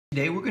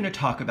Today we're going to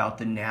talk about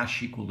the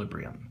Nash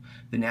equilibrium.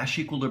 The Nash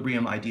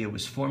equilibrium idea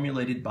was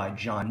formulated by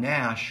John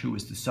Nash, who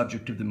was the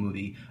subject of the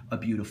movie A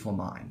Beautiful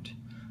Mind.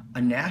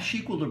 A Nash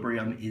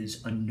equilibrium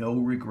is a no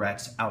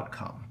regrets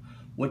outcome.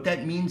 What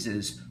that means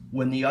is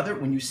when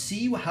you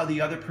see how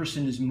the other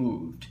person is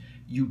moved,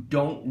 you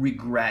don't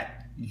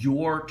regret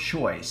your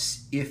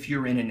choice if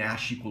you're in a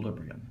Nash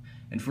equilibrium.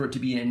 And for it to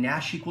be in a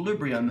Nash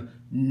equilibrium,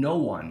 no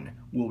one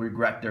will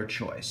regret their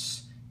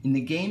choice. In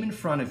the game in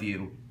front of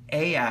you,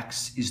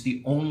 AX is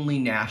the only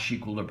Nash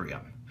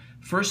equilibrium.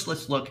 First,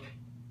 let's look.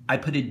 I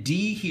put a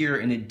D here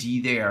and a D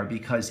there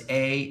because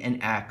A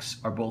and X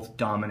are both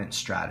dominant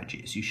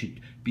strategies. You should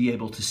be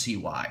able to see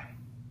why.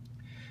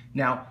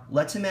 Now,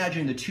 let's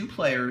imagine the two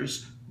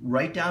players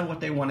write down what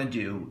they want to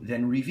do,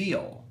 then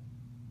reveal.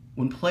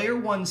 When player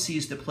 1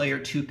 sees that player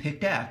 2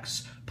 picked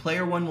X,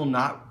 player 1 will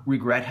not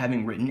regret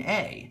having written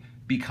A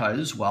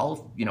because,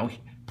 well,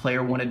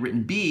 player 1 had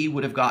written B,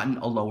 would have gotten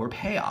a lower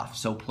payoff.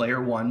 So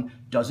player 1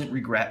 doesn't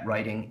regret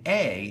writing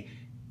A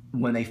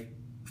when they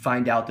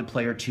find out that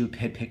player 2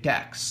 had picked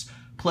X.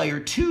 Player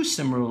 2,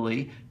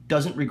 similarly,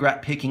 doesn't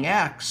regret picking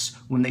X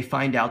when they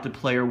find out that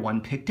player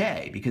 1 picked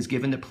A, because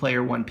given that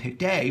player 1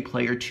 picked A,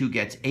 player 2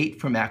 gets 8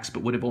 from X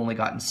but would have only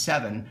gotten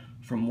 7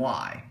 from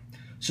Y.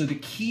 So the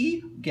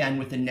key, again,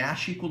 with the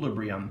Nash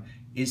equilibrium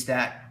is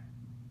that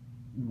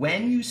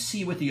when you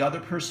see what the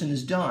other person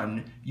has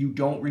done, you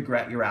don't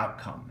regret your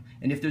outcome.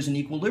 And if there's an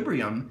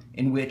equilibrium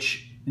in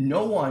which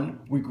no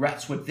one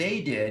regrets what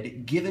they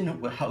did, given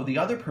how the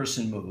other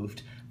person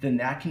moved, then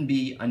that can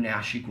be a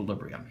Nash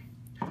equilibrium.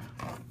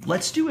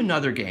 Let's do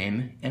another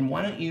game, and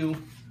why don't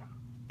you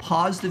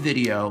pause the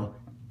video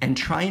and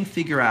try and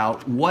figure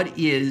out what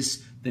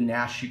is the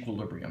Nash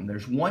equilibrium.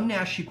 There's one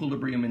Nash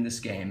equilibrium in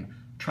this game.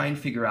 Try and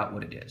figure out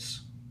what it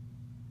is.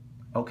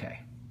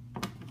 Okay.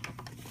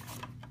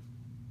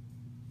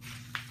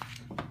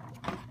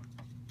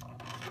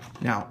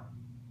 Now,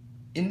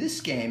 in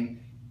this game,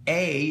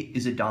 A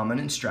is a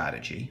dominant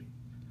strategy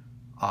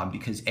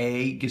because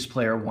A gives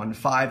player 1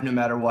 5 no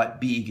matter what,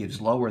 B gives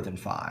lower than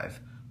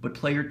 5. But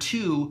player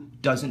 2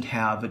 doesn't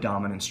have a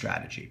dominant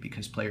strategy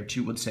because player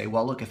 2 would say,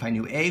 well, look, if I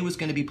knew A was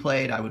going to be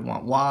played, I would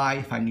want Y.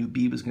 If I knew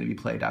B was going to be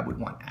played, I would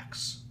want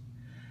X.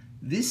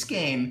 This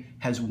game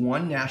has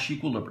one Nash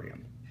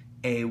equilibrium,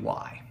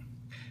 AY.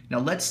 Now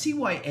let's see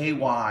why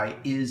AY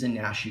is a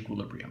Nash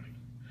equilibrium.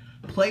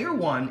 Player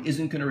 1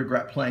 isn't going to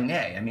regret playing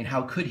A. I mean,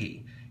 how could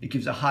he? It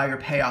gives a higher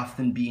payoff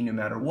than B no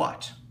matter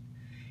what.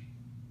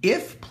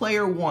 If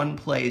player 1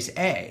 plays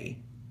A,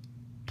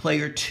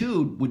 player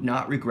 2 would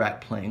not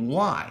regret playing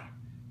Y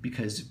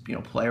because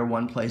player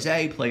 1 plays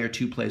A, player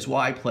 2 plays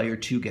Y, player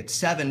 2 gets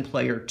 7,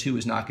 player 2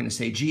 is not going to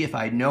say, gee, if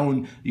I had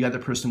known the other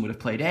person would have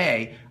played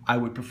A, I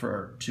would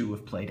prefer to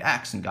have played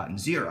X and gotten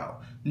 0.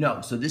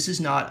 No, so this is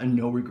not a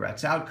no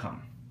regrets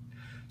outcome.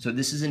 So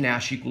this is a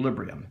Nash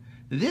equilibrium.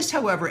 This,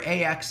 however,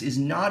 AX is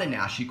not a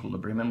Nash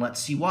equilibrium, and let's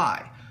see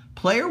why.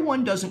 Player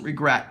 1 doesn't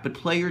regret, but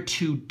player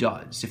 2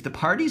 does. If the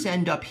parties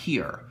end up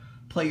here,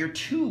 player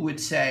 2 would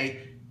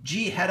say,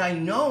 gee, had I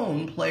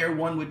known player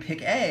 1 would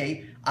pick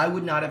A, I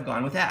would not have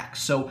gone with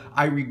X. So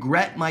I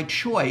regret my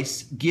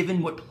choice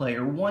given what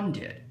player 1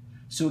 did.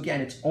 So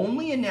again, it's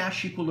only a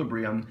Nash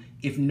equilibrium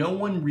if no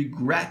one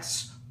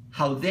regrets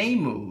how they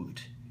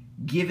moved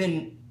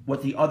given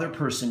what the other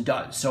person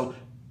does. So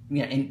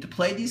and to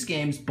play these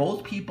games,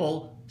 both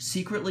people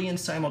secretly and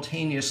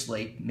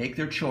simultaneously make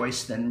their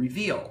choice, then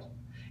reveal.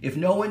 If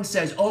no one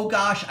says, oh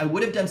gosh, I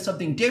would have done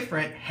something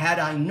different had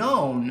I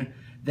known,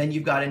 then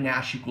you've got a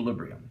Nash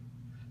equilibrium.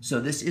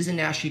 So this is a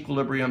Nash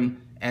equilibrium,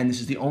 and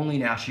this is the only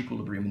Nash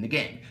equilibrium in the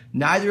game.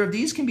 Neither of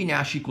these can be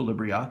Nash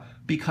equilibria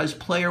because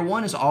player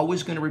 1 is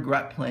always going to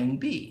regret playing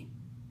B.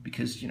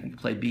 Because you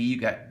play B, you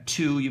get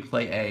 2, you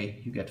play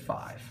A, you get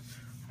 5.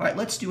 All right,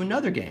 let's do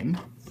another game.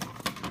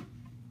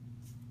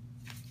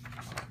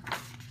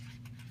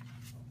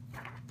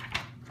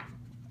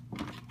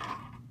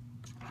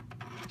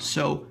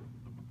 So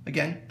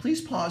again,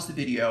 please pause the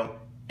video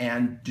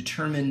and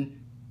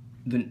determine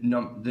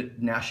the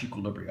Nash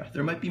equilibria.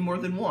 There might be more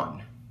than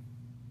one.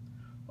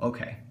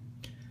 Okay.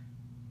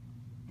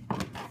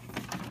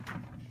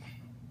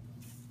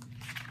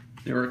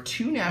 There are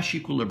two Nash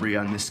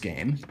equilibria in this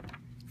game,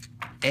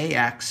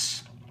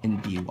 AX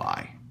and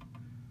BY.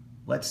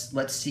 Let's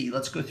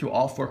go through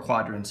all 4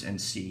 quadrants and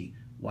see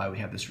why we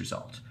have this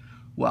result.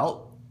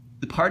 Well,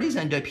 the parties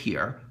end up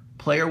here.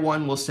 Player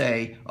 1 will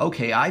say,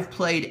 okay, I've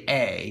played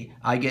A,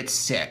 I get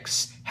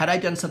 6. Had I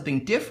done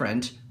something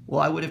different,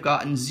 well, I would have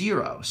gotten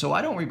 0, so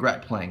I don't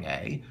regret playing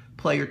A.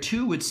 Player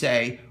 2 would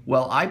say,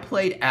 well, I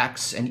played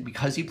X, and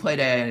because he played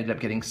A, I ended up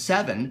getting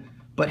 7,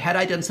 but had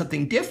I done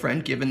something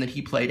different, given that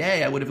he played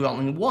A, I would have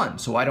gotten 1,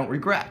 so I don't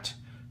regret.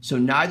 So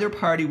neither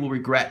party will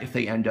regret if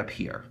they end up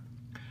here.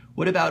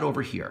 What about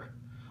over here?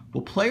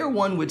 Well, player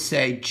 1 would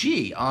say,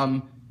 gee,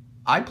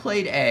 I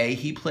played A,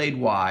 he played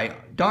Y.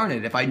 Darn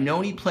it, if I'd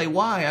known he'd play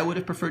Y, I would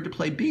have preferred to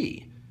play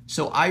B.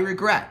 So I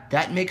regret.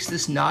 That makes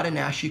this not a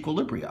Nash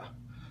equilibria.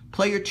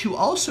 Player 2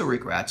 also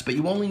regrets, but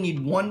you only need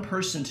one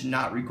person to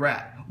not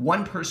regret.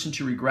 One person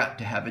to regret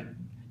to have it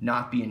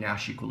not be a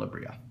Nash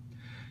equilibria.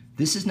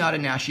 This is not a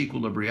Nash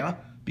equilibria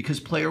because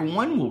player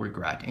 1 will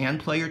regret and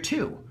player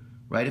 2,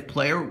 right? If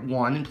player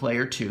 1 and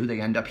player 2, they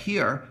end up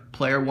here,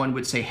 player 1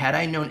 would say, had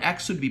I known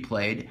X would be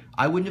played,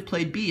 I wouldn't have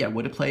played B, I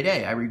would have played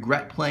A. I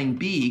regret playing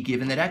B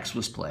given that X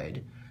was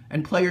played.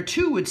 And player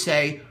 2 would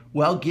say,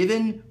 well,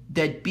 given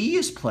that B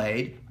is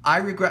played, I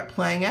regret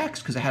playing X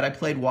because had I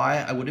played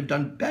Y, I would have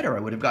done better. I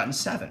would have gotten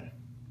 7.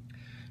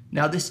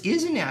 Now, this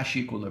is a Nash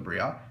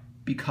equilibria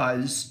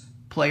because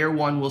player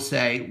 1 will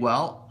say,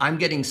 well, I'm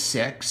getting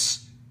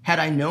 6. Had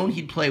I known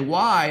he'd play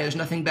Y, there's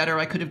nothing better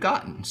I could have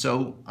gotten.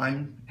 So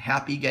I'm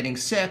happy getting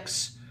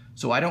 6,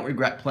 so I don't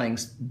regret playing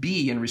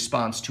B in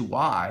response to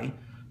Y.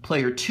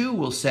 Player 2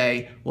 will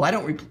say, well, I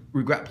don't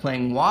regret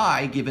playing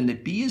Y given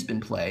that B has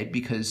been played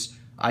because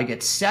I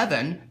get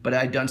 7, but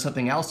I'd done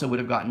something else, I would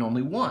have gotten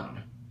only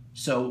 1.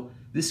 So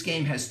this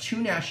game has 2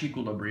 Nash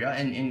equilibria,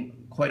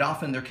 and quite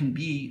often there can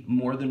be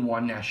more than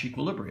 1 Nash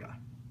equilibria.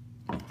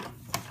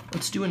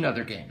 Let's do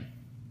another game.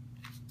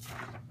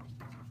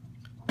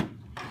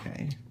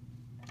 Okay.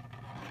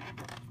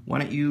 Why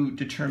don't you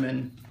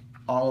determine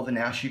all of the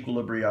Nash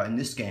equilibria in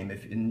this game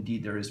if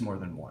indeed there is more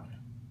than 1?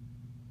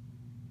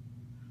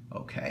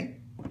 Okay.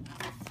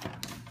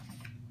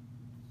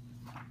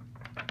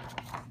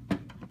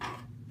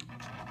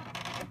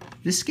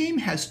 This game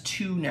has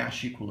 2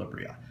 Nash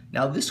equilibria.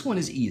 Now this one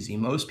is easy.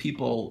 Most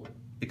people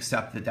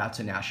accept that that's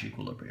a Nash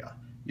equilibria.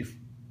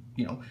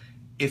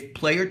 If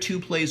player 2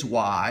 plays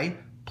Y,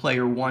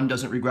 player 1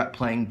 doesn't regret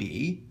playing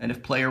B, and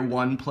if player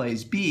 1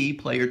 plays B,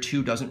 player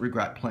 2 doesn't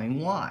regret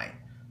playing Y.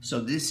 So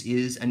this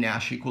is a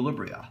Nash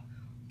equilibria.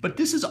 But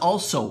this is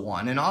also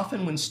one, and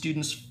often when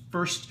students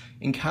first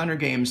encounter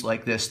games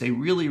like this, they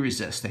really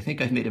resist. They think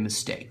I've made a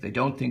mistake. They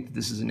don't think that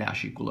this is a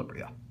Nash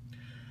equilibria.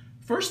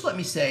 First, let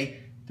me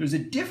say, there's a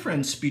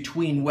difference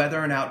between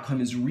whether an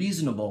outcome is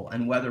reasonable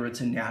and whether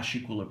it's a Nash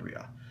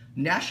equilibria.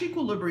 Nash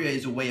equilibria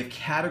is a way of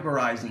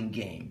categorizing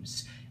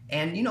games.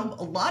 And a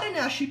lot of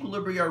Nash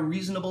equilibria are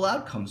reasonable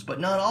outcomes, but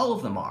not all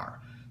of them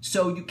are.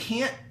 So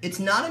it's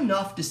not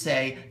enough to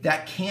say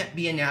that can't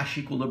be a Nash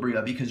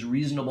equilibria because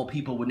reasonable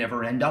people would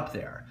never end up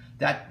there.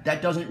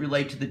 That doesn't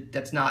relate to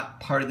that's not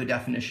part of the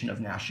definition of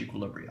Nash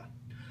equilibria.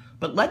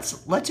 But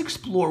let's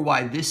explore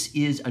why this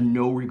is a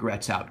no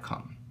regrets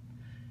outcome.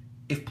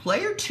 If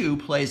player 2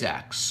 plays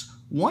X,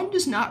 1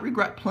 does not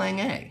regret playing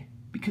A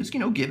because,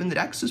 given that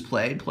X is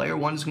played, player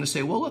 1 is going to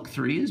say, well, look,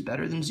 3 is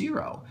better than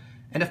 0.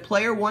 And if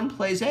player 1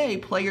 plays A,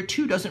 player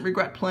 2 doesn't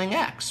regret playing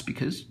X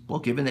because, well,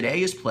 given that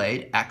A is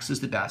played, X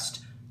is the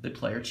best that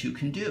player 2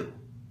 can do.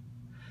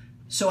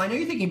 So I know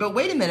you're thinking, but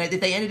wait a minute,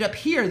 if they ended up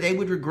here, they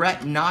would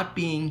regret not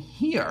being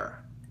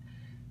here.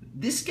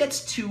 This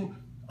gets to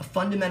a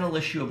fundamental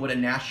issue of what a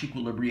Nash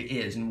equilibria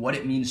is and what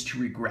it means to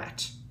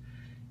regret.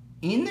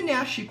 In the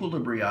Nash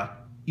equilibria,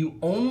 you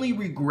only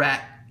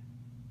regret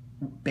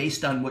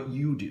based on what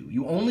you do.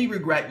 You only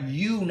regret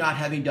you not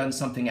having done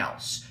something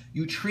else.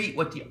 You treat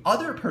what the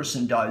other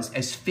person does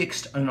as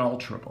fixed and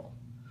unalterable.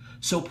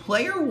 So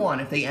player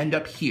 1, if they end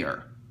up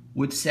here,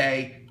 would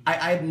say,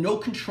 I have no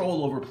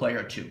control over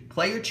player 2.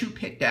 Player 2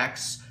 picked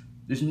X.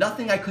 There's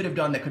nothing I could have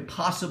done that could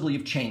possibly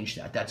have changed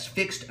that. That's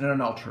fixed and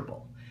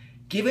unalterable.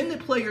 Given that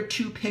player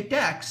 2 picked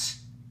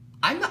X,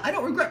 I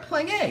don't regret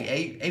playing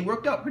A. A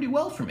worked out pretty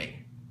well for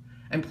me.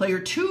 And player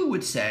 2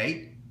 would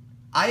say,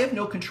 I have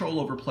no control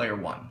over player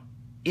 1.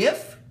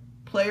 If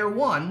player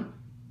 1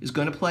 is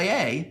going to play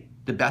A,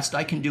 the best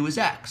I can do is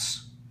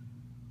X.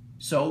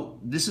 So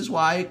this is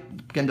why,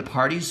 again,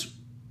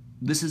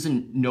 this is a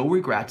no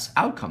regrets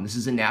outcome. This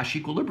is a Nash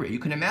equilibria. You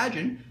can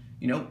imagine,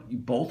 you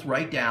both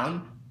write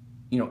down,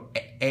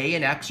 A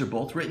and X are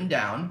both written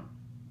down.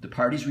 The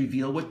parties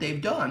reveal what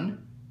they've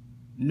done.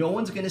 No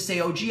one's going to say,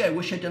 oh, gee, I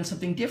wish I'd done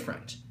something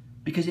different.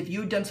 Because if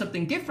you had done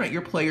something different,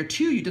 you're player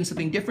 2, you'd done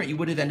something different, you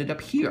would have ended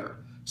up here.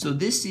 So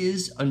this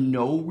is a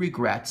no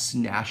regrets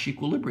Nash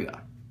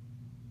equilibria.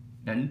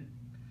 And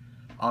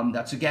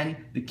that's,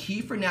 again, the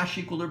key for Nash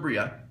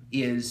equilibria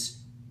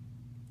is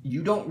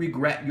you don't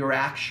regret your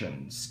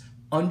actions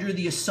under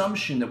the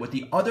assumption that what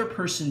the other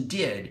person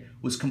did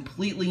was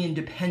completely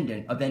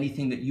independent of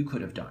anything that you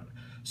could have done.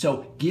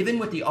 So given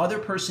what the other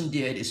person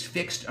did is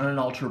fixed and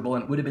unalterable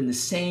and it would have been the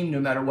same no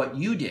matter what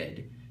you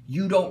did,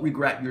 you don't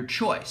regret your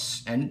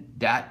choice, and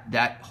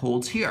that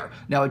holds here.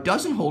 Now, it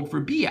doesn't hold for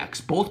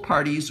BX. Both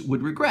parties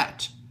would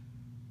regret,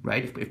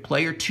 right? If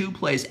player 2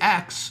 plays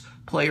X,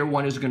 player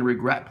 1 is going to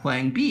regret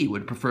playing B,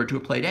 would prefer to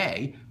have played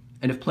A.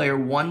 And if player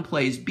 1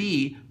 plays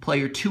B,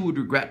 player 2 would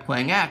regret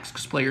playing X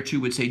because player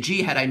 2 would say,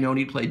 gee, had I known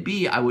he played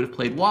B, I would have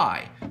played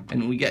Y.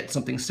 And we get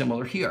something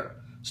similar here.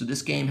 So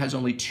this game has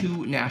only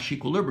 2 Nash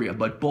equilibria,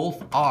 but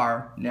both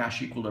are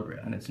Nash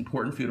equilibria. And it's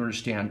important for you to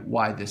understand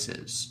why this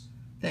is.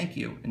 Thank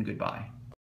you and goodbye.